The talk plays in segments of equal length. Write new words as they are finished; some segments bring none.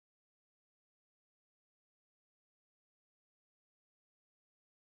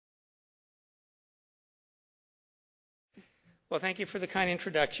Well, thank you for the kind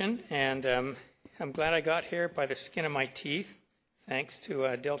introduction, and I'm glad I got here by the skin of my teeth, thanks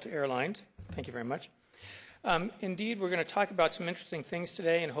to Delta Airlines. Thank you very much. Indeed, we're going to talk about some interesting things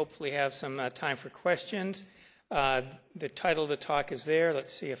today and hopefully have some time for questions. The title of the talk is there.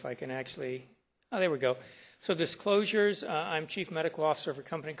 Let's see if I can actually... Oh, there we go. So disclosures, I'm Chief Medical Officer of a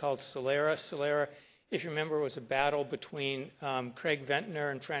company called Celera. Celera, if you remember, was a battle between Craig Ventnor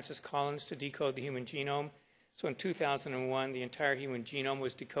and Francis Collins to decode the human genome. So in 2001, the entire human genome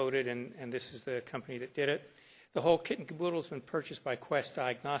was decoded, and this is the company that did it. The whole kit and caboodle has been purchased by Quest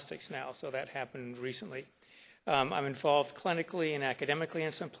Diagnostics now, so that happened recently. I'm involved clinically and academically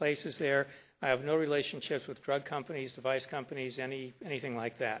in some places there. I have no relationships with drug companies, device companies, anything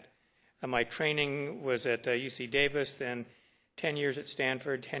like that. My training was at UC Davis, then 10 years at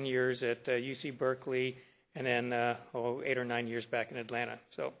Stanford, 10 years at UC Berkeley, and then 8 or 9 years back in Atlanta.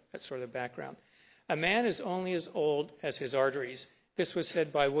 So that's sort of the background. A man is only as old as his arteries. This was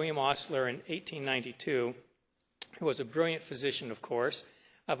said by William Osler in 1892, who was a brilliant physician, of course,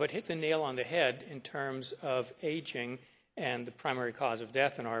 but hit the nail on the head in terms of aging and the primary cause of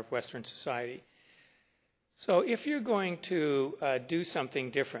death in our Western society. So if you're going to do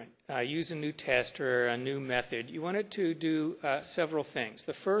something different, use a new test or a new method, you want it to do several things.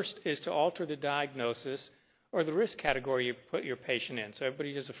 The first is to alter the diagnosis or the risk category you put your patient in. So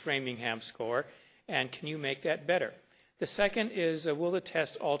everybody does a Framingham score, and can you make that better? The second is, will the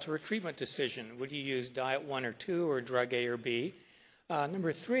test alter a treatment decision? Would you use diet 1 or 2 or drug A or B?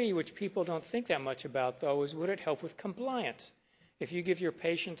 Number 3, which people don't think that much about, though, is would it help with compliance? If you give your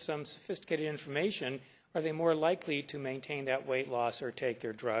patient some sophisticated information, are they more likely to maintain that weight loss or take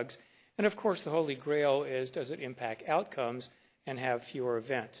their drugs? And of course, the holy grail is, does it impact outcomes and have fewer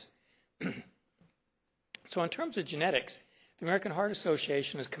events? So in terms of genetics, the American Heart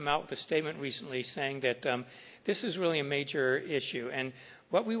Association has come out with a statement recently saying that this is really a major issue. And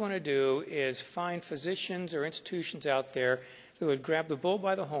what we want to do is find physicians or institutions out there that would grab the bull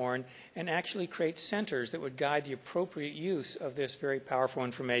by the horn and actually create centers that would guide the appropriate use of this very powerful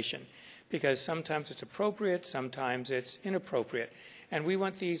information. Because sometimes it's appropriate, sometimes it's inappropriate. And we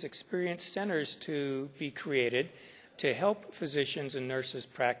want these experienced centers to be created to help physicians and nurses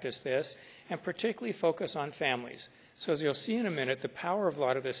practice this, and particularly focus on families. So as you'll see in a minute, the power of a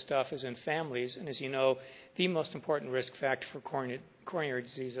lot of this stuff is in families, and as you know, the most important risk factor for coronary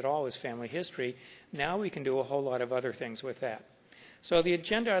disease at all is family history. Now we can do a whole lot of other things with that. So the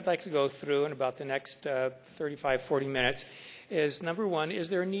agenda I'd like to go through in about the next 35, 40 minutes is, number one, is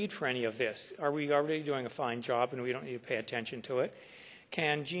there a need for any of this? Are we already doing a fine job and we don't need to pay attention to it?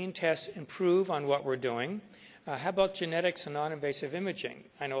 Can gene tests improve on what we're doing? How about genetics and non-invasive imaging?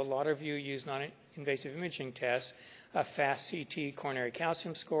 I know a lot of you use non-invasive imaging tests, FACC, coronary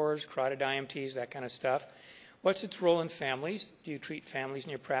calcium scores, carotid IMTs, that kind of stuff. What's its role in families? Do you treat families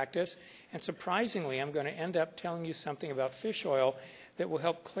in your practice? And surprisingly, I'm going to end up telling you something about fish oil that will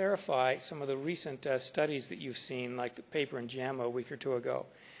help clarify some of the recent studies that you've seen, like the paper in JAMA a week or two ago.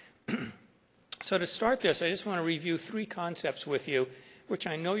 So to start this, I just want to review 3 concepts with you, which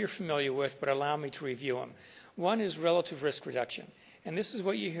I know you're familiar with, but allow me to review them. One is relative risk reduction. And this is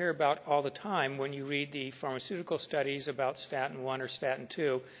what you hear about all the time when you read the pharmaceutical studies about statin 1 or statin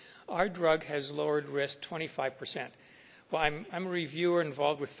 2. Our drug has lowered risk 25%. Well, I'm a reviewer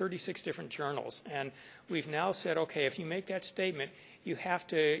involved with 36 different journals, and we've now said, okay, if you make that statement, you have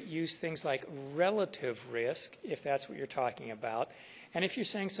to use things like relative risk, if that's what you're talking about. And if you're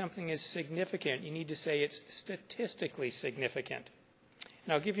saying something is significant, you need to say it's statistically significant.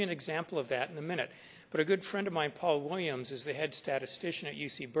 And I'll give you an example of that in a minute. But a good friend of mine, Paul Williams, is the head statistician at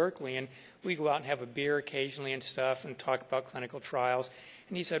UC Berkeley, and we go out and have a beer occasionally and stuff and talk about clinical trials.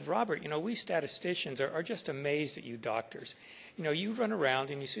 And he said, Robert, you know, we statisticians are just amazed at you doctors. You know, you run around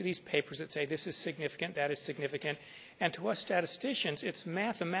and you see these papers that say this is significant, that is significant, and to us statisticians, it's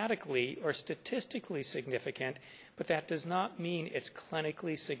mathematically or statistically significant, but that does not mean it's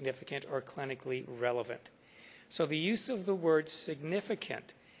clinically significant or clinically relevant. So the use of the word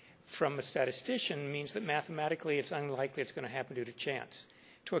significant from a statistician means that mathematically it's unlikely it's going to happen due to chance.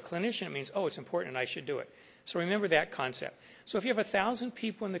 To a clinician, it means, oh, it's important and I should do it. So remember that concept. So if you have 1,000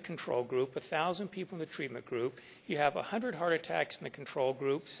 people in the control group, 1,000 people in the treatment group, you have 100 heart attacks in the control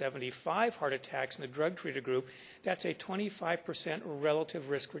group, 75 heart attacks in the drug-treated group, that's a 25% relative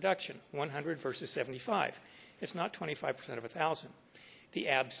risk reduction, 100 versus 75. It's not 25% of 1,000. The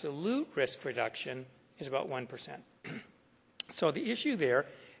absolute risk reduction is about 1%. So the issue there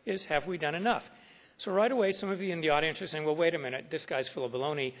is, have we done enough? So right away, some of you in the audience are saying, well, wait a minute, this guy's full of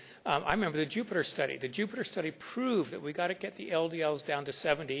baloney. I remember the Jupiter study. The Jupiter study proved that we got to get the LDLs down to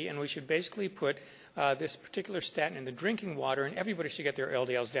 70, and we should basically put this particular statin in the drinking water, and everybody should get their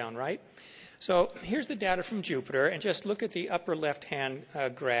LDLs down, right? So here's the data from Jupiter, and just look at the upper left-hand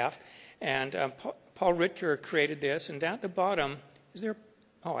graph. And Paul Ritker created this, and down at the bottom, is there,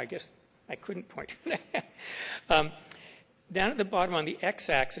 oh, I guess I couldn't point. Down at the bottom on the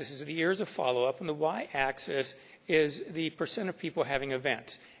x-axis is the years of follow-up, and the y-axis is the percent of people having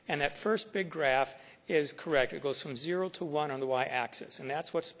events. And that first big graph is correct. It goes from 0 to 1 on the y-axis, and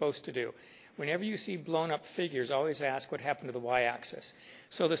that's what's supposed to do. Whenever you see blown-up figures, always ask what happened to the y-axis.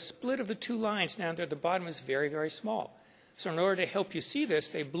 So the split of the two lines down there at the bottom is very, very small. So in order to help you see this,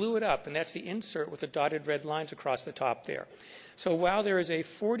 they blew it up, and that's the insert with the dotted red lines across the top there. So while there is a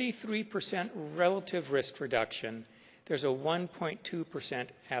 43% relative risk reduction, there's a 1.2%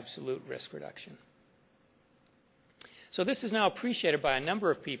 absolute risk reduction. So this is now appreciated by a number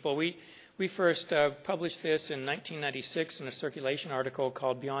of people. We first published this in 1996 in a circulation article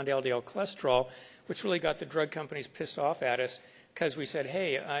called Beyond LDL Cholesterol, which really got the drug companies pissed off at us because we said,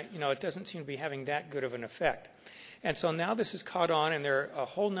 hey, it doesn't seem to be having that good of an effect. And so now this is caught on, and there are a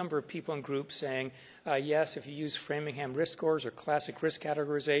whole number of people in groups saying, yes, if you use Framingham risk scores or classic risk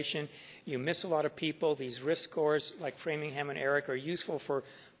categorization, you miss a lot of people. These risk scores, like Framingham and Eric, are useful for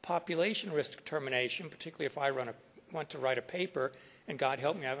population risk determination, particularly if I want to write a paper, and God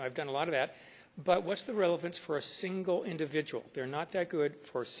help me, I've done a lot of that. But what's the relevance for a single individual? They're not that good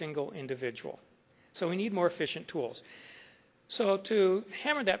for a single individual. So we need more efficient tools. So to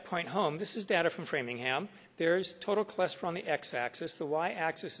hammer that point home, this is data from Framingham. There's total cholesterol on the x-axis. The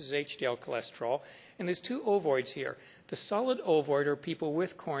y-axis is HDL cholesterol. And there's two ovoids here. The solid ovoid are people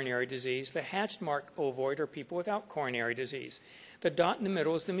with coronary disease. The hatched mark ovoid are people without coronary disease. The dot in the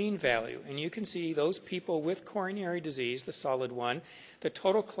middle is the mean value. And you can see those people with coronary disease, the solid one, the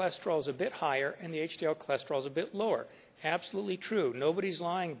total cholesterol is a bit higher and the HDL cholesterol is a bit lower. Absolutely true. Nobody's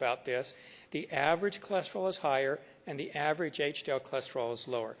lying about this. The average cholesterol is higher and the average HDL cholesterol is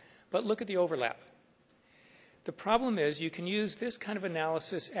lower. But look at the overlap. The problem is you can use this kind of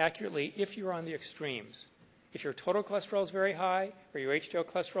analysis accurately if you're on the extremes. If your total cholesterol is very high or your HDL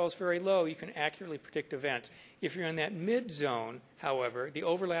cholesterol is very low, you can accurately predict events. If you're in that mid zone, however, the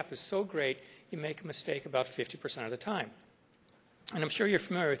overlap is so great you make a mistake about 50% of the time. And I'm sure you're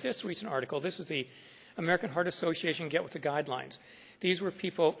familiar with this recent article. This is the American Heart Association Get With the Guidelines. These were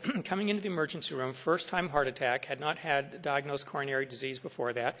people coming into the emergency room, first-time heart attack, had not had diagnosed coronary disease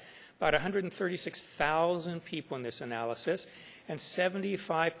before that. About 136,000 people in this analysis, and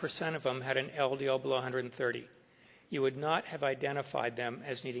 75% of them had an LDL below 130. You would not have identified them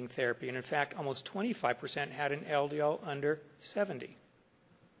as needing therapy. And in fact, almost 25% had an LDL under 70.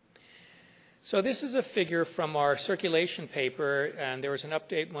 So this is a figure from our circulation paper, and there was an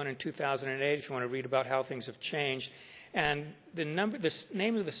update one in 2008 if you want to read about how things have changed. And the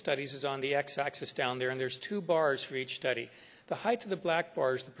name of the studies is on the x-axis down there, and there's two bars for each study. The height of the black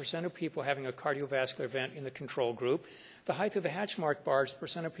bar is the percent of people having a cardiovascular event in the control group. The height of the hatch mark bar is the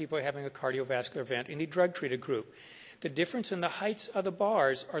percent of people having a cardiovascular event in the drug-treated group. The difference in the heights of the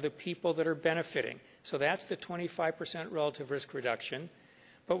bars are the people that are benefiting. So that's the 25% relative risk reduction.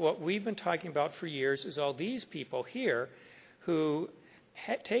 But what we've been talking about for years is all these people here who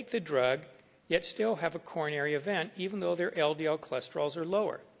take the drug yet still have a coronary event, even though their LDL cholesterols are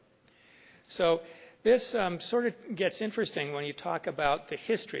lower. So this sort of gets interesting when you talk about the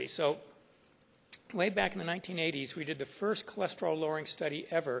history. So way back in the 1980s, we did the first cholesterol-lowering study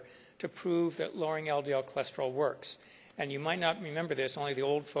ever to prove that lowering LDL cholesterol works. And you might not remember this, only the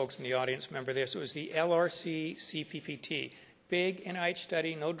old folks in the audience remember this. It was the LRC-CPPT. Big NIH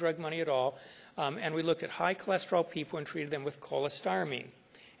study, no drug money at all. And we looked at high cholesterol people and treated them with cholestyramine.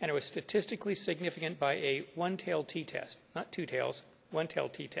 And it was statistically significant by a one-tailed t-test, not two tails,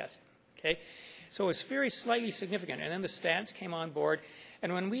 one-tailed t-test. Okay? So it was very slightly significant. And then the stats came on board.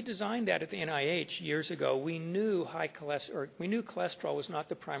 And when we designed that at the NIH years ago, we knew cholesterol was not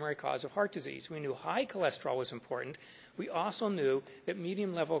the primary cause of heart disease. We knew high cholesterol was important. We also knew that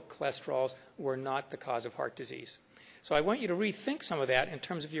medium-level cholesterols were not the cause of heart disease. So I want you to rethink some of that in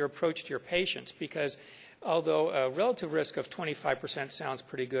terms of your approach to your patients, because although a relative risk of 25% sounds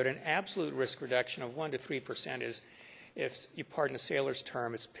pretty good, an absolute risk reduction of 1 to 3% is, if you pardon a sailor's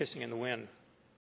term, it's pissing in the wind.